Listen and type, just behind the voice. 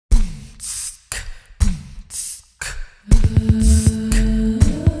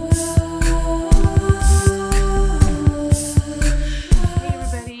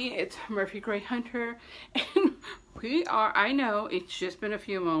Murphy Gray Hunter, and we are, I know it's just been a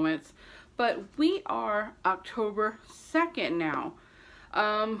few moments, but we are October 2nd now.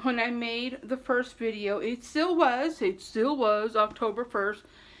 When I made the first video, it still was October 1st.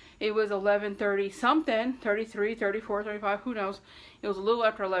 It was 11:30 something, 33, 34, 35, who knows. It was a little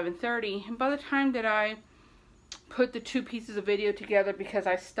after 11:30, and by the time that I put the two pieces of video together, because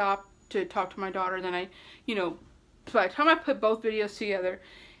I stopped to talk to my daughter, then I, by the time I put both videos together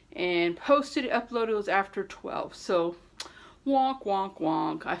and posted it, uploaded, it was after 12. So, wonk, wonk,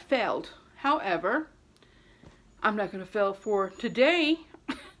 wonk. I failed. However, I'm not going to fail for today.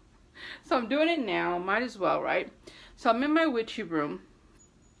 So I'm doing it now. Might as well, right? So I'm in my witchy room.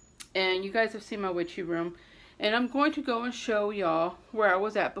 And you guys have seen my witchy room. And I'm going to go and show y'all where I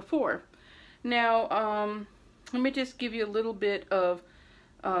was at before. Now, let me just give you a little bit of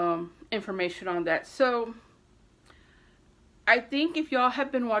information on that. So, I think if y'all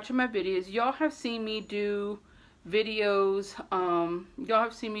have been watching my videos, y'all have seen me do videos. Y'all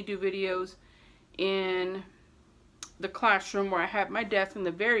have seen me do videos in the classroom where I had my desk in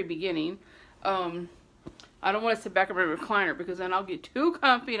the very beginning. I don't want to sit back in my recliner because then I'll get too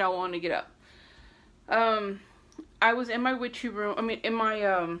comfy and I want to get up. I was in my witchy room, in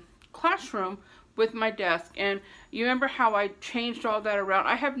my classroom with my desk, and you remember how I changed all that around.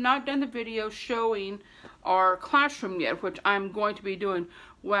 I have not done the video showing our classroom yet, which I'm going to be doing.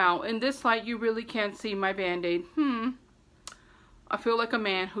 Wow, in this light you really can't see my band-aid. I feel like a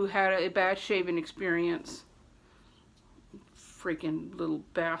man who had a bad shaving experience. Freaking little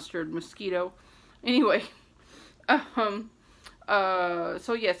bastard mosquito. Anyway, so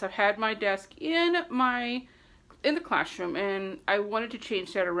yes, I've had my desk in the classroom, and I wanted to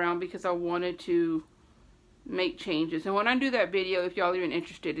change that around because I wanted to make changes. And when I do that video, if y'all are even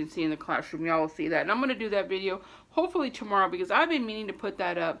interested in seeing the classroom, y'all will see that. And I'm going to do that video hopefully tomorrow because I've been meaning to put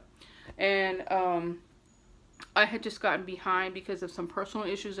that up. And I had just gotten behind because of some personal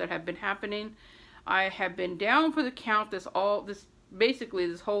issues that have been happening. I have been down for the count basically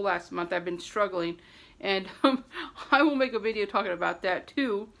this whole last month. I've been struggling, and I will make a video talking about that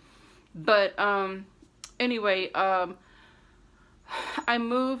too. But anyway, I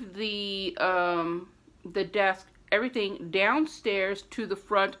moved the desk, everything downstairs to the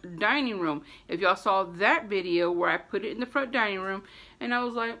front dining room. If y'all saw that video where I put it in the front dining room, and I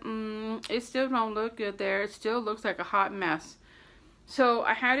was like, it still don't look good there. It still looks like a hot mess. So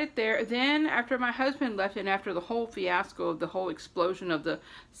I had it there. Then after my husband left and after the whole fiasco of the whole explosion of the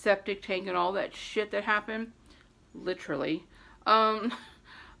septic tank and all that shit that happened, literally,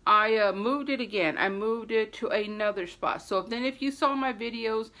 I moved it again. I moved it to another spot. So then if you saw my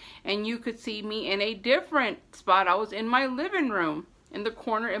videos and you could see me in a different spot, I was in my living room, in the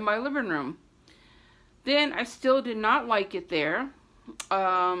corner in my living room. Then I still did not like it there.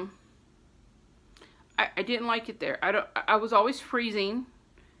 I didn't like it there. I was always freezing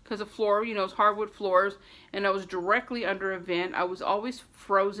because the floor, it's hardwood floors, and I was directly under a vent. I was always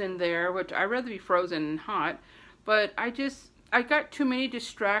frozen there, which I'd rather be frozen and hot. But I got too many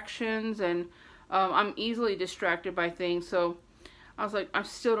distractions, and I'm easily distracted by things. So I was like, I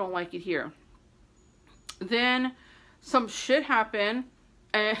still don't like it here. Then some shit happened,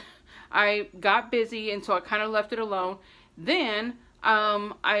 and I got busy, and so I kind of left it alone. Then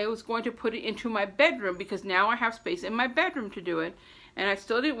I was going to put it into my bedroom because now I have space in my bedroom to do it. And I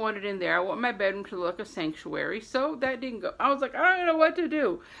still didn't want it in there. I want my bedroom to look like a sanctuary. So that didn't go. I was like, I don't know what to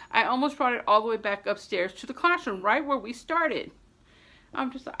do. I almost brought it all the way back upstairs to the classroom, right where we started.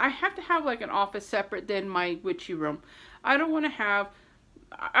 I'm just, I have to have like an office separate than my witchy room. I don't want to have,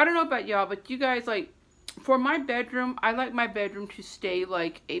 I don't know about y'all, but you guys, like, for my bedroom, I like my bedroom to stay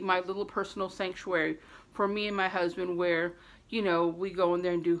like my little personal sanctuary for me and my husband, where, we go in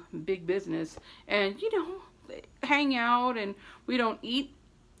there and do big business and, hang out, and we don't eat,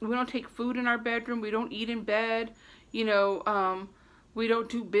 we don't take food in our bedroom, we don't eat in bed, we don't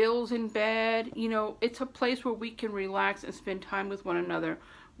do bills in bed. It's a place where we can relax and spend time with one another,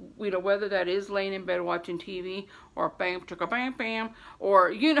 whether that is laying in bed watching TV, or bam chicka bam bam,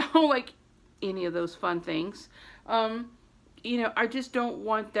 or like any of those fun things. I just don't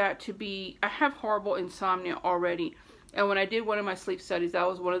want that to be, I have horrible insomnia already. And when I did one of my sleep studies, that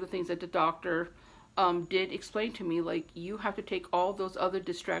was one of the things that the doctor did explain to me. Like, you have to take all those other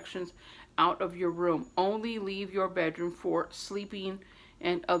distractions out of your room. Only leave your bedroom for sleeping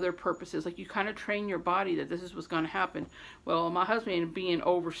and other purposes. Like, you kind of train your body that this is what's going to happen. Well, my husband being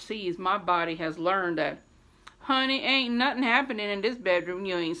overseas, my body has learned that, honey, ain't nothing happening in this bedroom.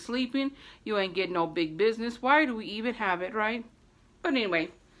 You ain't sleeping. You ain't getting no big business. Why do we even have it, right? But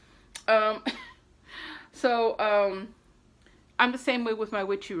anyway, I'm the same way with my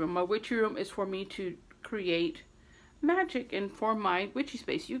witchy room. My witchy room is for me to create magic and for my witchy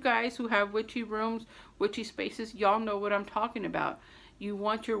space. You guys who have witchy rooms, witchy spaces, y'all know what I'm talking about. You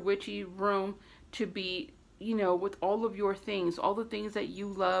want your witchy room to be, you know, with all of your things, all the things that you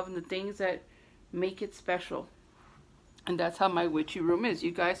love and the things that make it special. And that's how my witchy room is.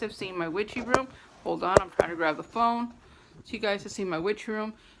 You guys have seen my witchy room. Hold on, I'm trying to grab the phone. So you guys have seen my witchy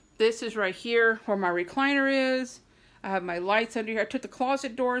room. This is right here where my recliner is. I have my lights under here. I took the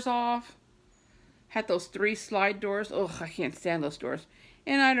closet doors off. Had those 3 slide doors. Oh, I can't stand those doors.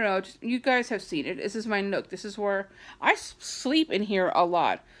 And I don't know, just, you guys have seen it. This is my nook. This is where I sleep in here a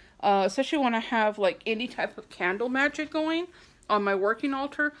lot. Especially when I have like any type of candle magic going on my working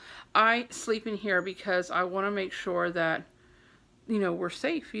altar. I sleep in here because I want to make sure that, you know, we're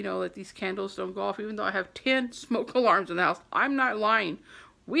safe. You know, that these candles don't go off. Even though I have 10 smoke alarms in the house. I'm not lying.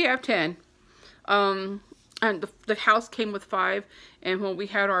 We have 10. And the house came with 5. And when we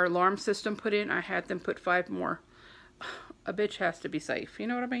had our alarm system put in, I had them put 5 more. A bitch has to be safe. You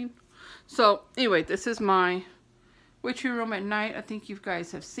know what I mean? So, anyway, this is my witchy room at night. I think you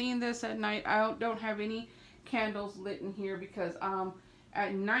guys have seen this at night. I don't have any candles lit in here because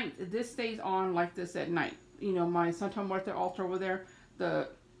at night, this stays on like this at night. You know, my Santa Muerte altar over there,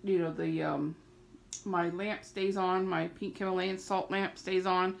 my lamp stays on. My pink Himalayan salt lamp stays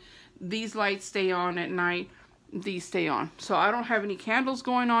on. These lights stay on at night. These stay on. So I don't have any candles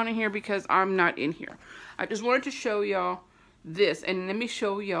going on in here because I'm not in here. I just wanted to show y'all this, and let me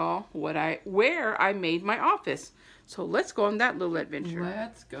show y'all where I made my office. So let's go on that little adventure.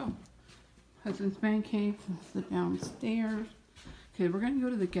 Let's go. Husband's man cave, the downstairs. Okay, we're gonna go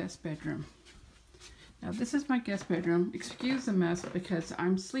to the guest bedroom. Now this is my guest bedroom. Excuse the mess because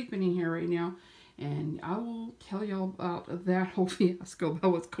I'm sleeping in here right now, and I will tell y'all about that whole fiasco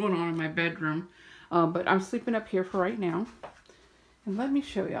about what's going on in my bedroom. But I'm sleeping up here for right now. And let me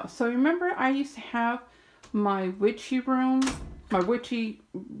show y'all. So remember I used to have my witchy room. My witchy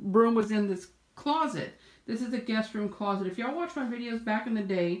room was in this closet. This is the guest room closet. If y'all watch my videos back in the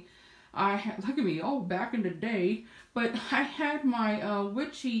day, look at me, oh, back in the day. But I had my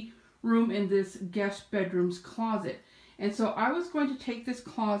witchy room in this guest bedroom's closet. And so I was going to take this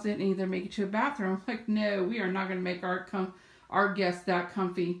closet and either make it to a bathroom. I'm like, no, we are not going to make our guests that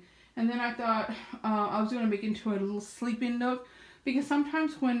comfy. And then I thought I was going to make it into a little sleeping nook. Because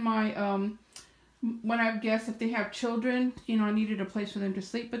sometimes when when I have guests, if they have children, you know, I needed a place for them to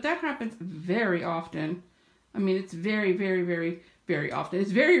sleep. But that happens very often. I mean, it's very, very, very, very often.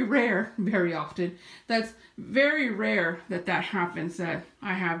 It's very rare, very often. That's very rare that happens, that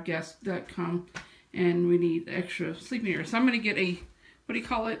I have guests that come and we need extra sleeping area. So I'm going to get a, what do you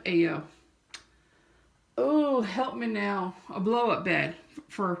call it? Oh, help me now. A blow-up bed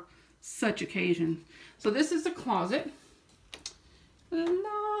for such occasions. So this is the closet.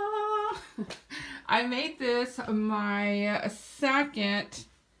 I made this my second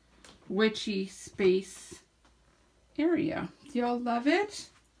witchy space area. Do y'all love it?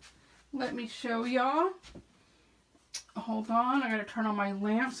 Let me show y'all. Hold on, I gotta turn on my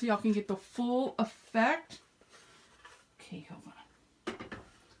lamp so y'all can get the full effect. Okay, hold on.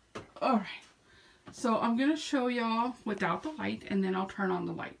 Alright, so I'm gonna show y'all without the light, and then I'll turn on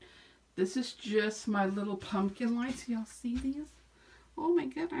the light. This is just my little pumpkin lights. Y'all see these? Oh my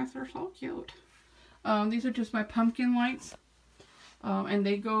goodness, they're so cute. These are just my pumpkin lights. And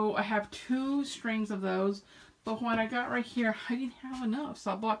they go, I have 2 strings of those. But when I got right here, I didn't have enough.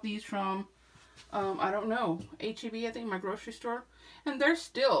 So I bought these from, I don't know, H-E-B, I think, my grocery store. And they're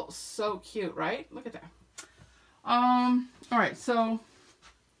still so cute, right? Look at that. Alright, so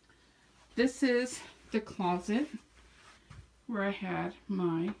this is the closet where I had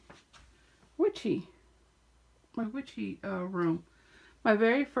my witchy room. My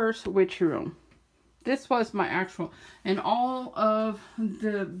very first witchy room. This was my actual, in all of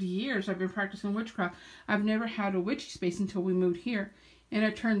the years I've been practicing witchcraft, I've never had a witchy space until we moved here. And I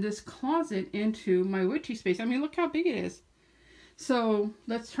turned this closet into my witchy space. I mean, look how big it is. So,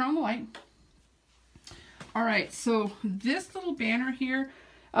 let's turn on the light. Alright, so this little banner here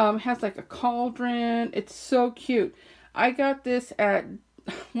has like a cauldron. It's so cute. I got this at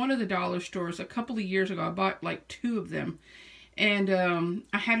one of the dollar stores a couple of years ago. I bought like 2 of them. And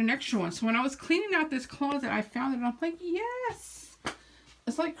I had an extra one. So when I was cleaning out this closet, I found it and I'm like, yes!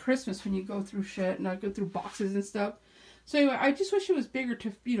 It's like Christmas when you go through shit and I go through boxes and stuff. So anyway, I just wish it was bigger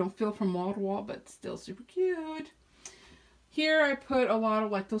to, you know, fill from wall to wall, but still super cute. Here I put a lot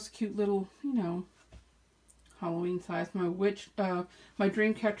of like those cute little, you know, Halloween size. My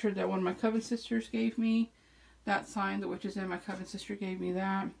dream catcher that one of my coven sisters gave me. That sign, the witch is in, my coven sister gave me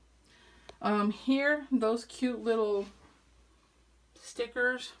that. Here, those cute little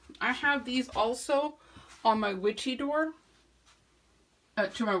stickers. I have these also on my Witchy door.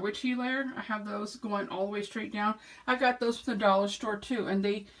 To my Witchy layer. I have those going all the way straight down. I got those from the dollar store too. And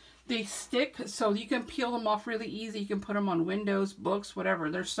they stick, so you can peel them off really easy. You can put them on windows, books, whatever.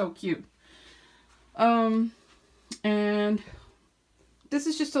 They're so cute. And this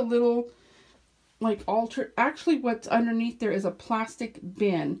is just a little, like, altar. Actually, what's underneath there is a plastic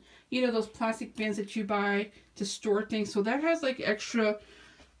bin. You know, those plastic bins that you buy to store things. So that has, like, extra,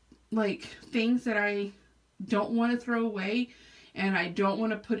 like, things that I don't want to throw away. And I don't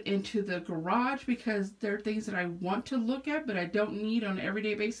want to put into the garage because they're things that I want to look at, but I don't need on an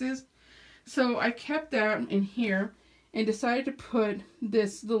everyday basis. So I kept that in here and decided to put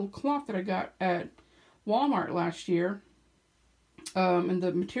this little cloth that I got at Walmart last year in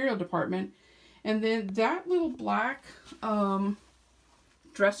the material department. And then that little black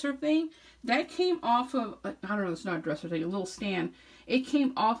dresser thing, that came off of, I don't know, it's not a dresser thing, a little stand. It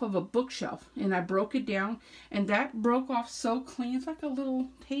came off of a bookshelf, and I broke it down, and that broke off so clean. It's like a little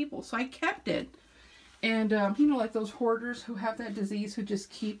table, so I kept it. And, you know, like those hoarders who have that disease who just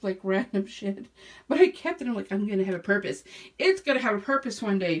keep, like, random shit. But I kept it, I'm like, I'm going to have a purpose. It's going to have a purpose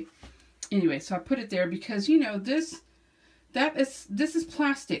one day. Anyway, so I put it there because, you know, this is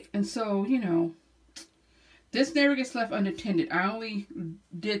plastic, and so, you know, this never gets left unattended. I only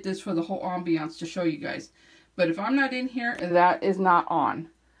did this for the whole ambiance to show you guys. But if I'm not in here, that is not on.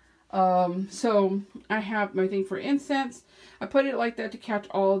 So I have my thing for incense. I put it like that to catch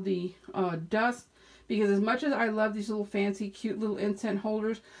all the dust. Because as much as I love these little fancy, cute little incense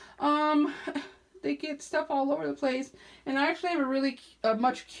holders, they get stuff all over the place. And I actually have a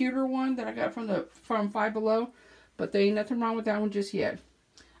much cuter one that I got from Five Below. But there ain't nothing wrong with that one just yet.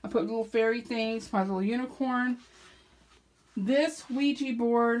 I put little fairy things, my little unicorn. This Ouija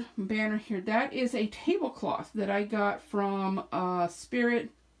board banner here, that is a tablecloth that I got from Spirit,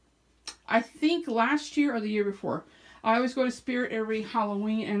 I think last year or the year before. I always go to Spirit every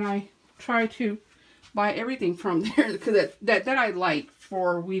Halloween, and I try to buy everything from there because that I like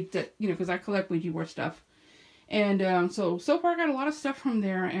for Ouija, you know, because I collect Ouija board stuff. And so far I got a lot of stuff from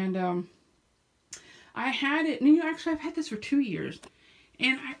there, and I had it, and you know, actually I've had this for 2 years,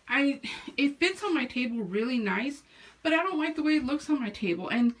 and it fits on my table really nice. But I don't like the way it looks on my table.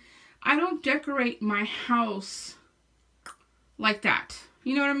 And I don't decorate my house like that.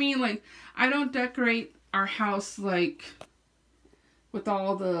 You know what I mean? Like, I don't decorate our house, like, with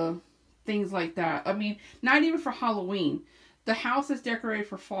all the things like that. I mean, not even for Halloween. The house is decorated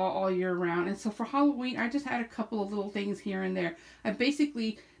for fall all year round. And so for Halloween, I just had a couple of little things here and there. I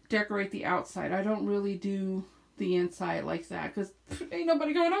basically decorate the outside. I don't really do the inside like that. Because ain't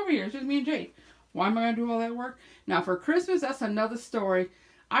nobody going over here. It's just me and Jade. Why am I going to do all that work? Now, for Christmas, that's another story.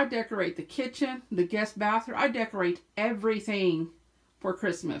 I decorate the kitchen, the guest bathroom. I decorate everything for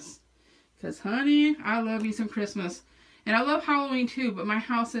Christmas. Because, honey, I love me some Christmas. And I love Halloween, too. But my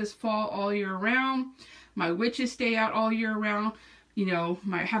house is fall all year round. My witches stay out all year round. You know,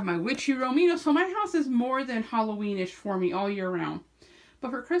 I have my witchy room. You know, so my house is more than Halloweenish for me all year round.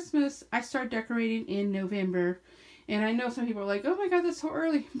 But for Christmas, I start decorating in November. And I know some people are like, oh my God, that's so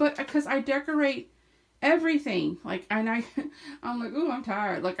early. But because I decorate everything. Like, and I'm like, ooh, I'm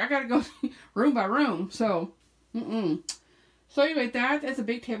tired. Like, I got to go room by room. So, So anyway, that is a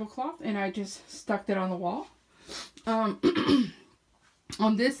big tablecloth. And I just stuck that on the wall. On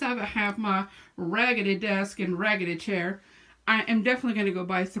this side, I have my raggedy desk and raggedy chair. I am definitely going to go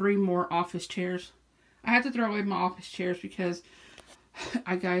buy 3 more office chairs. I had to throw away my office chairs because,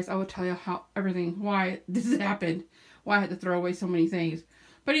 guys, I will tell you why this has happened. Why I had to throw away so many things.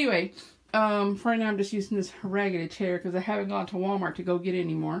 But anyway, for right now I'm just using this raggedy chair because I haven't gone to Walmart to go get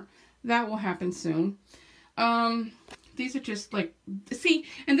any more. That will happen soon. These are just like, see,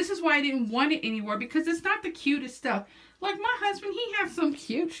 and this is why I didn't want it anymore because it's not the cutest stuff. Like my husband, he has some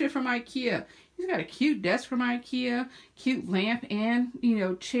cute shit from IKEA. He's got a cute desk from IKEA, cute lamp and, you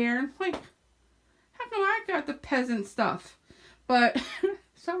know, chair. Like, how come I got the peasant stuff? But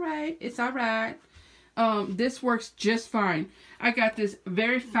it's alright. It's alright. This works just fine. I got this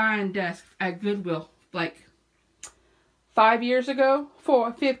very fine desk at Goodwill like 5 years ago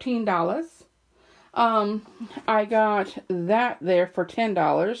for $15. I got that there for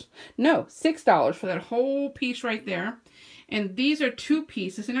 $10. No, $6 for that whole piece right there. And these are 2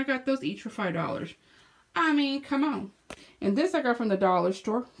 pieces, and I got those each for $5. I mean, come on. And this I got from the dollar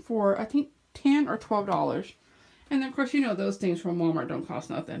store for, I think, $10 or $12. And then, of course, you know those things from Walmart don't cost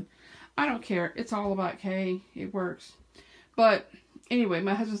nothing. I don't care. It's all about K. It works. But anyway,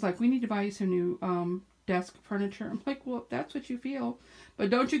 my husband's like, we need to buy you some new desk furniture. I'm like, well, if that's what you feel. But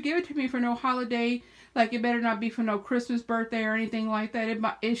don't you give it to me for no holiday. Like, it better not be for no Christmas, birthday, or anything like that.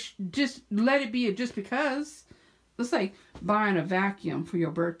 Just let it be a just because. It's like buying a vacuum for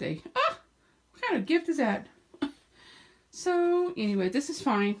your birthday. Ah, what kind of gift is that? So, anyway, this is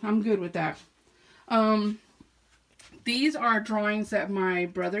fine. I'm good with that. These are drawings that my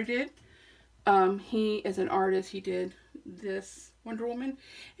brother did. He is an artist. He did this Wonder Woman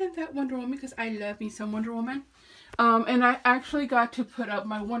and that Wonder Woman because I love me some Wonder Woman. And I actually got to put up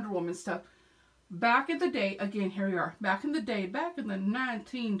my Wonder Woman stuff. Back in the day, again, here we are. Back in the day, back in the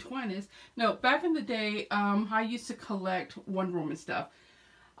 1920s. No, back in the day, I used to collect Wonder Woman stuff.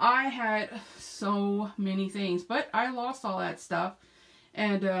 I had so many things, but I lost all that stuff.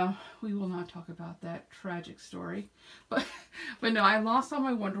 And we will not talk about that tragic story. But no, I lost all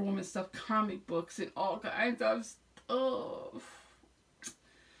my Wonder Woman stuff, comic books, and all kinds of stuff.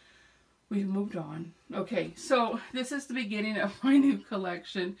 We've moved on. Okay, so this is the beginning of my new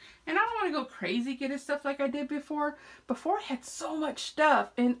collection. And I don't want to go crazy getting stuff like I did before. Before I had so much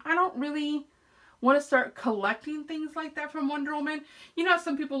stuff. And I don't really want to start collecting things like that from Wonder Woman. You know,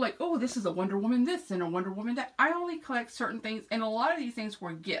 some people are like, oh, this is a Wonder Woman this and a Wonder Woman that. I only collect certain things, and a lot of these things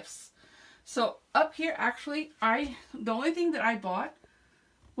were gifts. So up here, actually, the only thing that I bought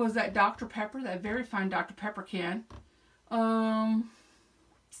was that Dr. Pepper, that very fine Dr. Pepper can.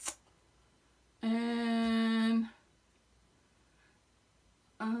 And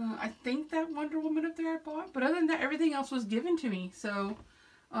I think that Wonder Woman up there I bought, but other than that, everything else was given to me. So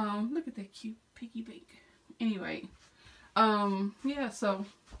look at that cute piggy bank. Anyway, yeah, so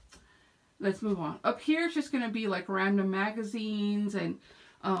let's move on. Up here is just going to be like random magazines and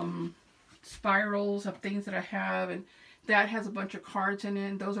spirals of things that I have, and that has a bunch of cards in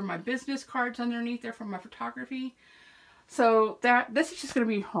it. Those are my business cards underneath there from my photography. So this is just going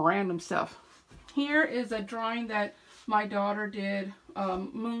to be random stuff. Here is a drawing that my daughter did,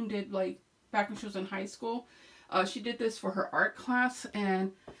 Moon did, like back when she was in high school. She did this for her art class,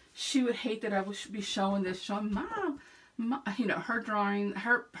 and she would hate that I would be showing this, showing mom, you know, her drawing,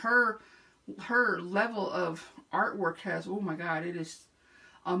 her level of artwork has, oh my God, it is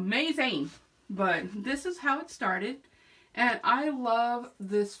amazing. But this is how it started, and I love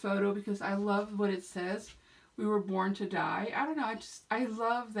this photo because I love what it says. We were born to die. I don't know, I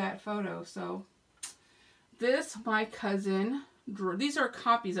love that photo. So this, my cousin drew. These are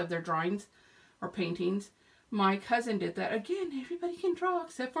copies of their drawings or paintings. My cousin did that. Again, everybody can draw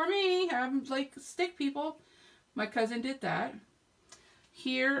except for me. I'm like stick people. My cousin did that.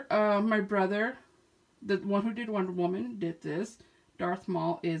 Here, my brother, the one who did Wonder Woman, did this. Darth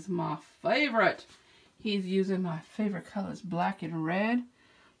Maul is my favorite. He's using my favorite colors, black and red.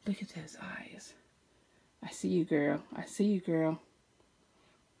 Look at those eyes. I see you, girl. I see you, girl.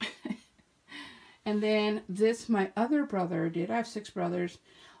 And then this, my other brother did. I have 6 brothers.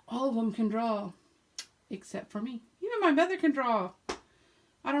 All of them can draw. Except for me. Even my mother can draw.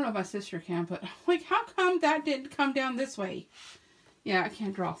 I don't know if my sister can, but like, how come that didn't come down this way? Yeah, I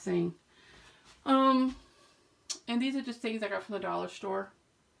can't draw a thing. And these are just things I got from the dollar store.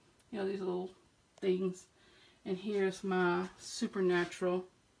 You know, these little things. And here's my Supernatural.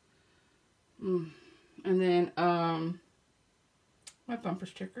 And then my bumper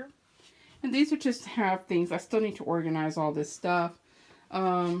sticker. And these are just have things. I still need to organize all this stuff.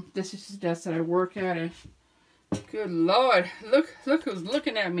 This is the desk that I work at, and good Lord, look who's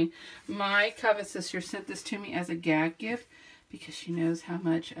looking at me. My coven sister sent this to me as a gag gift because she knows how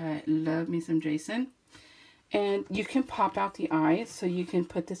much I love me some Jason. And you can pop out the eyes, so you can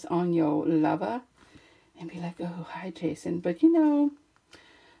put this on your lover and be like, oh, hi, Jason. But you know,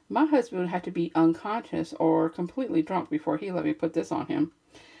 my husband would have to be unconscious or completely drunk before he let me put this on him.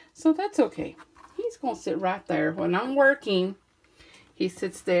 So that's okay. He's going to sit right there. When I'm working, he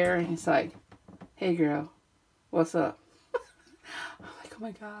sits there and he's like, hey, girl, what's up? I'm like, oh,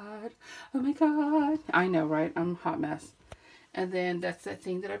 my God. Oh, my God. I know, right? I'm a hot mess. And then that's that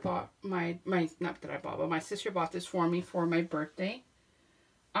thing that I bought. Not that I bought, but my sister bought this for me for my birthday.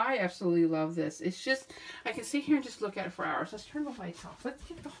 I absolutely love this. It's just, I can sit here and just look at it for hours. Let's turn the lights off. Let's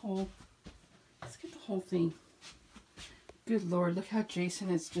get the whole thing. Good Lord, look how Jason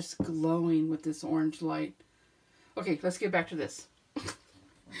is just glowing with this orange light. Okay, let's get back to this. Look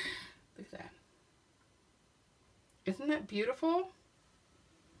at that. Isn't that beautiful?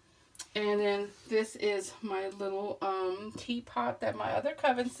 And then this is my little teapot that my other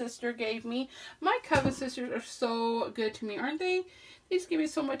coven sister gave me. My coven sisters are so good to me, aren't they? They just give me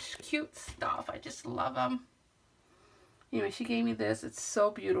so much cute stuff. I just love them. Anyway, she gave me this. It's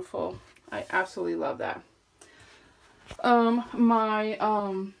so beautiful. I absolutely love that. My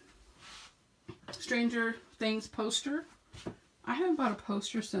Stranger Things poster. I haven't bought a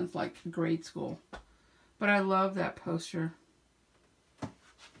poster since like grade school, but I love that poster.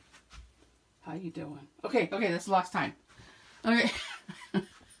 How you doing? Okay, that's the last time. Okay.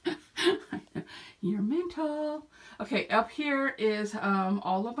 You're mental. Okay, up here is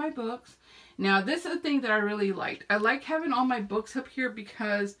all of my books. Now, this is the thing that I really liked. I like having all my books up here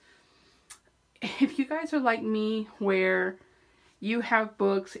because if you guys are like me, where you have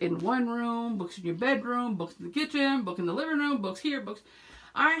books in one room, books in your bedroom, books in the kitchen, book in the living room, books here, books.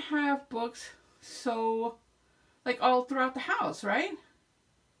 I have books so, like, all throughout the house, right?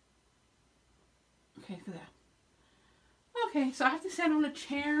 Okay, look at that. Okay, so I have to sit on a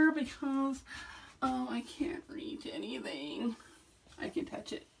chair because I can't reach anything. I can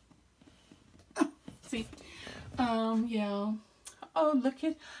touch it. See? Yeah. Oh, look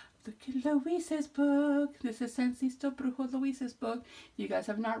at Luis's book. This is Sensisto Brujo Luis's book. You guys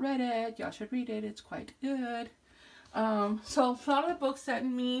have not read it. Y'all should read it. It's quite good. So a lot of the books that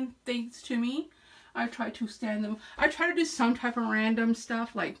mean things to me, I try to stand them. I try to do some type of random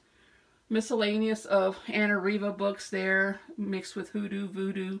stuff, like miscellaneous of Anna Riva books there, mixed with hoodoo,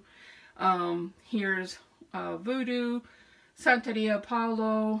 voodoo. Here's voodoo, Santeria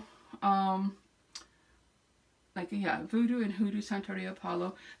Paulo, voodoo and hoodoo, Santeria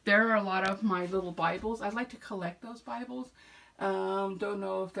Paulo. There are a lot of my little Bibles. I'd like to collect those Bibles. Don't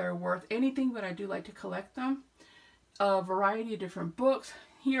know if they're worth anything, but I do like to collect them. A variety of different books.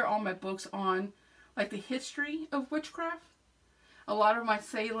 Here are all my books on like the history of witchcraft. A lot of my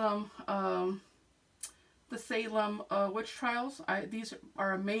Salem, the Salem witch trials. These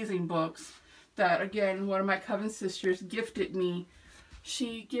are amazing books that, again, one of my coven sisters gifted me.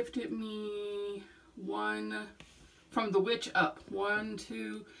 She gifted me one from the witch up. 1,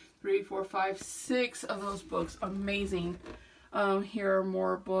 2, 3, 4, 5, 6 of those books. Amazing. Here are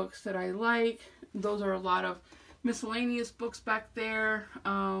more books that I like. Those are a lot of miscellaneous books back there.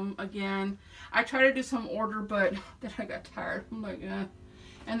 Again, I try to do some order, but then I got tired. I'm like, eh.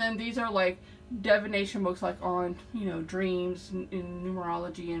 And then these are like divination books, like on, you know, dreams and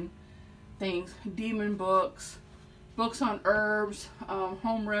numerology and things. Demon books, books on herbs,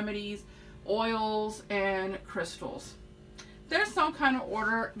 home remedies, oils, and crystals. There's some kind of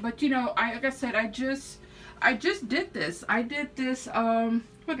order, but you know, like I said, I just did this. I did this,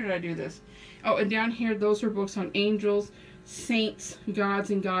 what did I do this? Oh, and down here, those are books on angels, saints, gods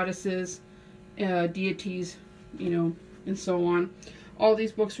and goddesses, deities, you know, and so on. All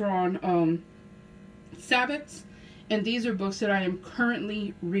these books are on Sabbats, and these are books that I am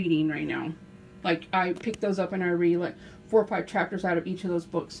currently reading right now. Like, I pick those up and I read like 4 or 5 chapters out of each of those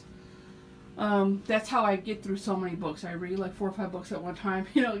books. That's how I get through so many books. I read like 4 or 5 books at one time,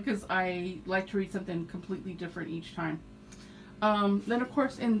 you know, because I like to read something completely different each time. Then, of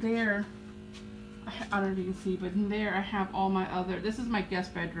course, in there, I don't know if you can see, but in there I have all my other, this is my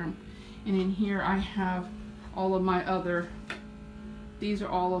guest bedroom, and in here I have all of my other, these are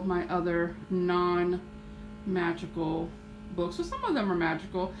all of my other non-magical books. So some of them are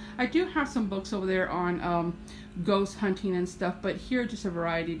magical. I do have some books over there on ghost hunting and stuff, but here just a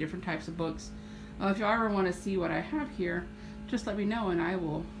variety of different types of books. If y'all ever want to see what I have here, just let me know and I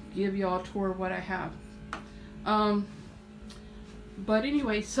will give y'all a tour of what I have. But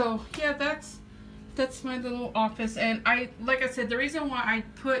anyway, so yeah, that's my little office. And like I said, the reason why I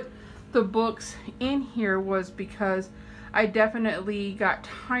put the books in here was because I definitely got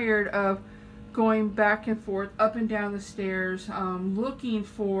tired of going back and forth, up and down the stairs, looking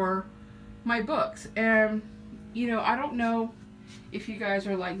for my books. And, you know, I don't know if you guys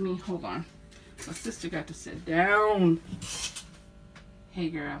are like me. Hold on. My sister got to sit down. Hey,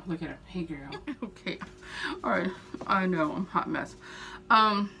 girl. Look at her. Hey, girl. Okay. All right. I know. I'm a hot mess.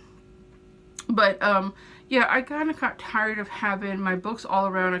 Yeah, I kind of got tired of having my books all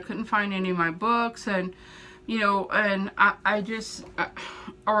around. I couldn't find any of my books, and you know, and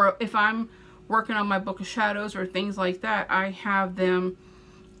or if I'm working on my book of shadows or things like that, I have them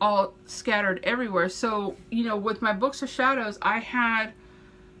all scattered everywhere. So, you know, with my books of shadows, I had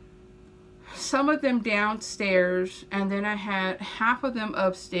some of them downstairs, and then I had half of them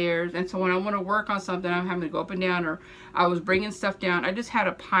upstairs. And so when I want to work on something, I'm having to go up and down, or I was bringing stuff down. I just had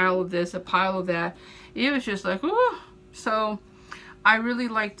a pile of this, a pile of that. It was just like, ooh. So I really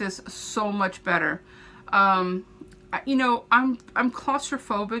like this so much better. You know, I'm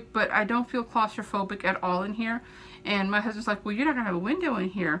claustrophobic, but I don't feel claustrophobic at all in here. And my husband's like, well, you're not gonna have a window in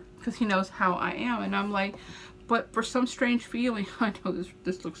here, because he knows how I am. And I'm like, but for some strange feeling, I know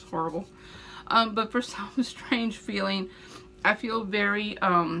this looks horrible, but for some strange feeling, I feel very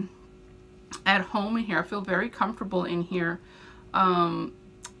at home in here. I feel very comfortable in here.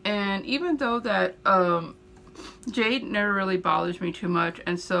 And even though that Jade never really bothers me too much,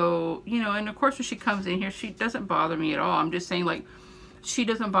 and so, you know, and of course when she comes in here, she doesn't bother me at all. I'm just saying, like, she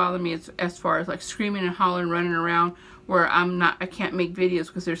doesn't bother me as far as like screaming and hollering, running around, where I can't make videos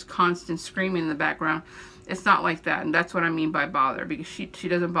because there's constant screaming in the background. It's not like that, and that's what I mean by bother, because she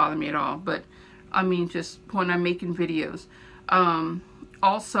doesn't bother me at all. But I mean, just when I'm making videos.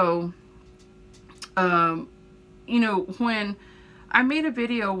 Also, you know, when I made a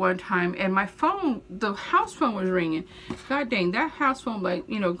video one time and my phone, the house phone was ringing. God dang, that house phone, like,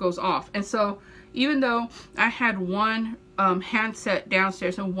 you know, goes off. And so even though I had one handset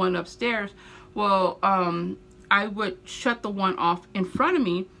downstairs and one upstairs, well, I would shut the one off in front of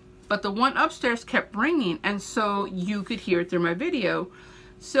me, but the one upstairs kept ringing, and so you could hear it through my video.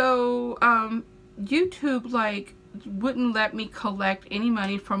 So YouTube, like, wouldn't let me collect any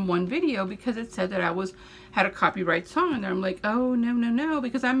money from one video because it said that I had a copyright song in there. I'm like, oh, no, no, no,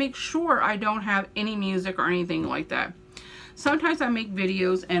 because I make sure I don't have any music or anything like that. Sometimes I make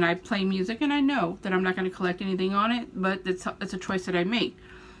videos and I play music and I know that I'm not going to collect anything on it, but it's a choice that I make.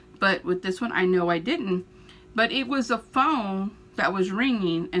 But with this one, I know I didn't. But it was a phone that was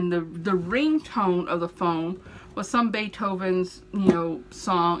ringing, and the ringtone of the phone was some Beethoven's, you know,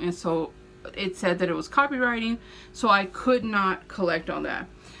 song, and so it said that it was copywriting, so I could not collect on that.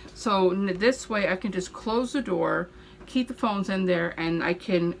 So this way I can just close the door, keep the phones in there, and I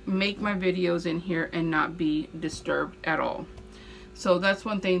can make my videos in here and not be disturbed at all. So that's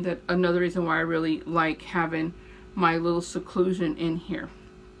one thing, that another reason why I really like having my little seclusion in here.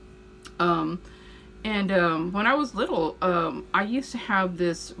 When I was little, I used to have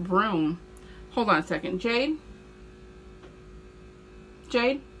this room. Hold on a second. Jade?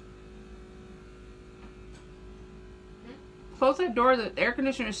 Jade? Close that door. The air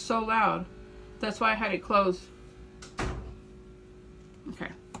conditioner is so loud. That's why I had it closed.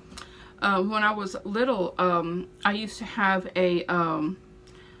 Okay. When I was little, I used to have a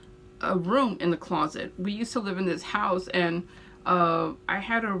room in the closet. We used to live in this house, and I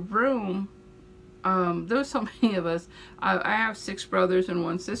had a room. There was so many of us. I have 6 brothers and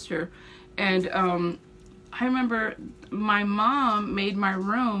 1 sister, and I remember my mom made my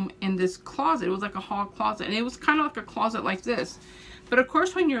room in this closet. It was like a hall closet, and it was kind of like a closet like this. But of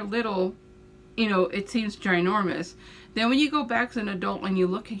course, when you're little, you know, it seems ginormous. Then when you go back as an adult and you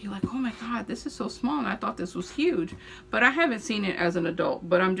look at it, you're like, oh my God, this is so small, and I thought this was huge. But I haven't seen it as an adult.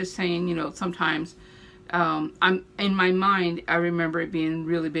 But I'm just saying, you know, sometimes I'm in my mind, I remember it being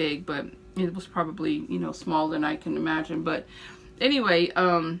really big, but it was probably, you know, smaller than I can imagine. But anyway,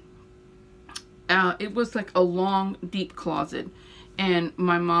 it was like a long, deep closet, and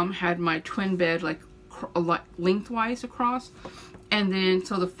my mom had my twin bed like lengthwise across, and then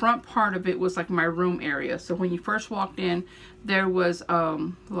so the front part of it was like my room area. So when you first walked in, there was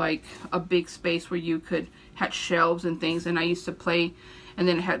like a big space where you could had shelves and things, and I used to play, and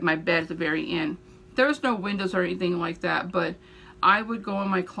then it had my bed at the very end. There was no windows or anything like that, but I would go in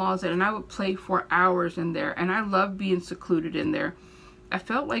my closet and I would play for hours in there, and I loved being secluded in there. I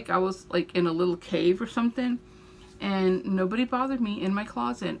felt like I was like in a little cave or something, and nobody bothered me in my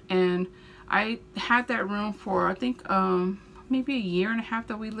closet. And I had that room for, I think, maybe 1.5 years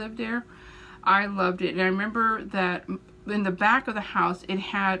that we lived there. I loved it. And I remember that in the back of the house, it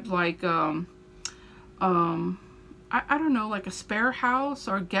had like, I don't know, like a spare house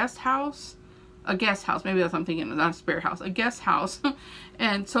or a guest house. A guest house, maybe that's what I'm thinking, not a spare house, a guest house.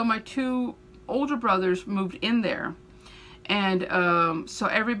 And so my 2 older brothers moved in there. And so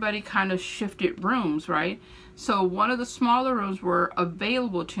everybody kind of shifted rooms, right? So one of the smaller rooms were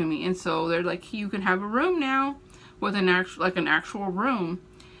available to me, and so they're like, you can have a room now with an actual room.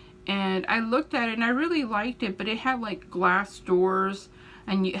 And I looked at it and I really liked it, but it had like glass doors,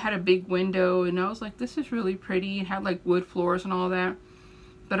 and you had a big window, and I was like, this is really pretty. It had like wood floors and all that.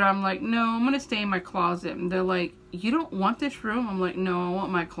 But I'm like, no, I'm gonna stay in my closet. And they're like, you don't want this room? I'm like, no, I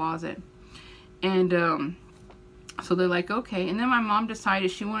want my closet. And so they're like, okay. And then my mom decided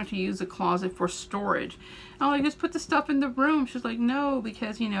she wanted to use the closet for storage. I'm like, just put the stuff in the room. She's like, no,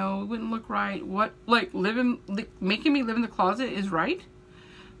 because, you know, it wouldn't look right. What, like, making me live in the closet is right?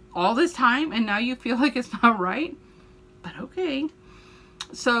 All this time, and now you feel like it's not right? But okay.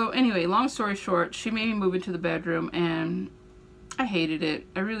 So anyway, long story short, she made me move into the bedroom, and I hated it.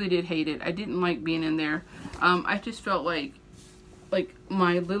 I really did hate it. I didn't like being in there. I just felt like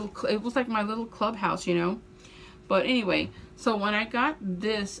my little, it was like my little clubhouse, you know? But anyway, so when I got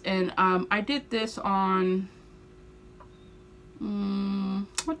this, and I did this on,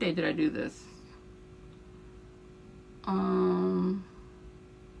 what day did I do this?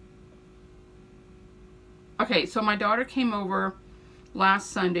 Okay, so my daughter came over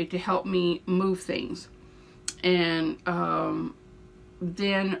last Sunday to help me move things. And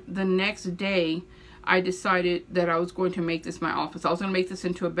then the next day, I decided that I was going to make this my office. I was going to make this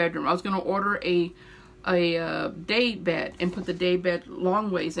into a bedroom. I was going to order a day bed and put the day bed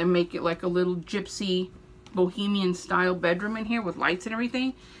long ways and make it like a little gypsy bohemian style bedroom in here with lights and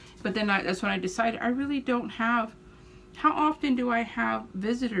everything. But then that's when I decided I really don't have, how often do I have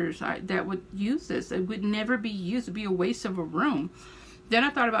visitors that would use this? It would never be used. It'd be a waste of a room. Then I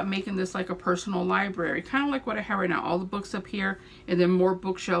thought about making this like a personal library, kind of like what I have right now. All the books up here, and then more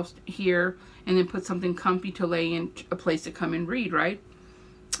bookshelves here, and then put something comfy to lay in, a place to come and read, right?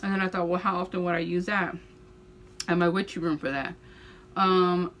 And then I thought, well, how often would I use that? And my witchy room for that.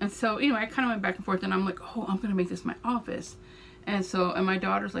 And so anyway, I kind of went back and forth, and I'm like, oh, I'm gonna make this my office. And so, and my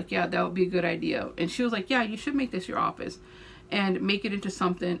daughter's like, yeah, that would be a good idea. And she was like, yeah, you should make this your office and make it into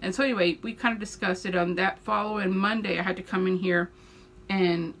something. And so anyway, we kind of discussed it. On that following Monday, I had to come in here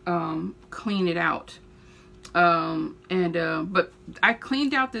and clean it out. But I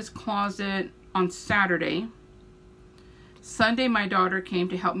cleaned out this closet on Saturday. Sunday, my daughter came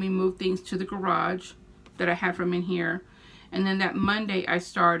to help me move things to the garage that I had from in here. And then that Monday, I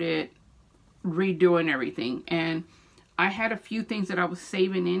started redoing everything. And I had a few things that I was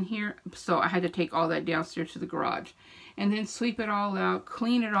saving in here, so I had to take all that downstairs to the garage. And then sweep it all out,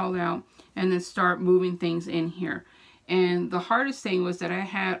 clean it all out, and then start moving things in here. And the hardest thing was that I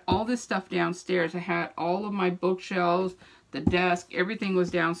had all this stuff downstairs. I had all of my bookshelves, the desk, everything was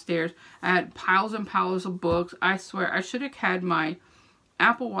downstairs. I had piles and piles of books. I swear, I should have had my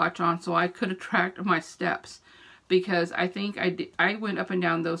Apple Watch on so I could have tracked my steps. Because I think I went up and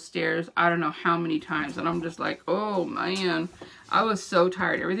down those stairs, I don't know how many times. And I'm just like, oh man, I was so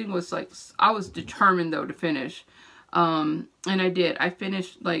tired. Everything was like, I was determined though to finish. And I did. I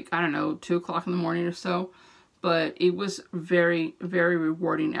finished like, I don't know, 2 o'clock in the morning or so. But it was very, very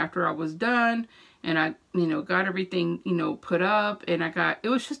rewarding after I was done. And I, got everything, put up. And it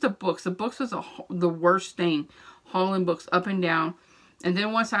was just the books. The books was the worst thing. Hauling books up and down. And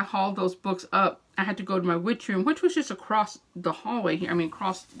then once I hauled those books up, I had to go to my witch room, which was just across the hallway here. I mean,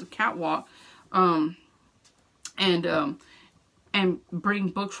 across the catwalk. And bring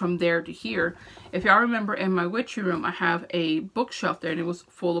books from there to here. If y'all remember, in my witchy room, I have a bookshelf there, and it was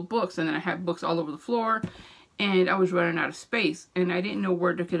full of books. And then I had books all over the floor. And I was running out of space, and I didn't know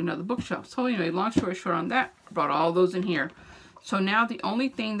where to get another bookshelf. So anyway, long story short on that, I brought all those in here. So now the only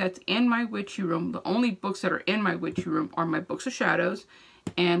thing that's in my witchy room, the only books that are in my witchy room are my books of shadows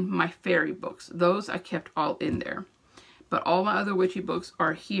and my fairy books. Those I kept all in there. But all my other witchy books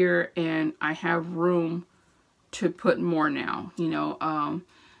are here, and I have room to put more now,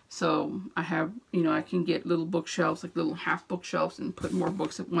 so I have, I can get little bookshelves, like little half bookshelves, and put more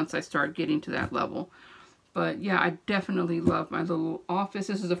books once I start getting to that level. But yeah, I definitely love my little office.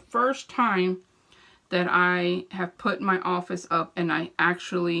 This is the first time that I have put my office up, and I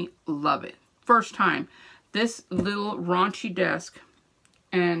actually love it. First time. This little raunchy desk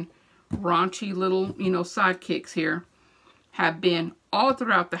and raunchy little, sidekicks here have been all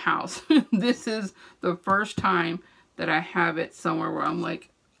throughout the house. This is the first time that I have it somewhere where I'm like,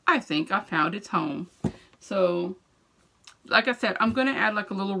 I think I found its home. So, like I said, I'm going to add like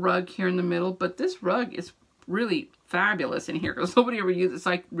a little rug here in the middle, but this rug is really fabulous in here because nobody ever uses it. It's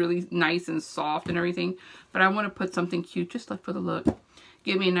like really nice and soft and everything. But I want to put something cute just like for the look.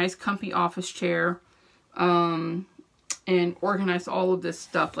 Give me a nice comfy office chair. And organize all of this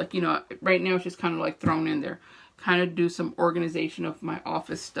stuff. Like, right now it's just kind of like thrown in there. Kind of do some organization of my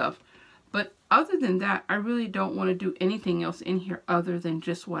office stuff. But other than that, I really don't want to do anything else in here other than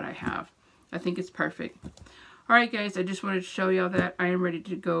just what I have. I think it's perfect. Alright guys, I just wanted to show y'all that I am ready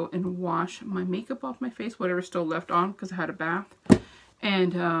to go and wash my makeup off my face, whatever's still left on, because I had a bath.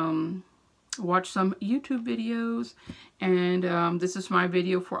 And watch some YouTube videos. And this is my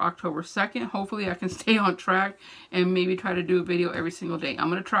video for October 2nd. Hopefully I can stay on track and maybe try to do a video every single day. I'm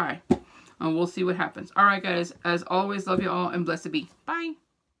going to try. And we'll see what happens. Alright guys, as always, love you all and blessed be. Bye!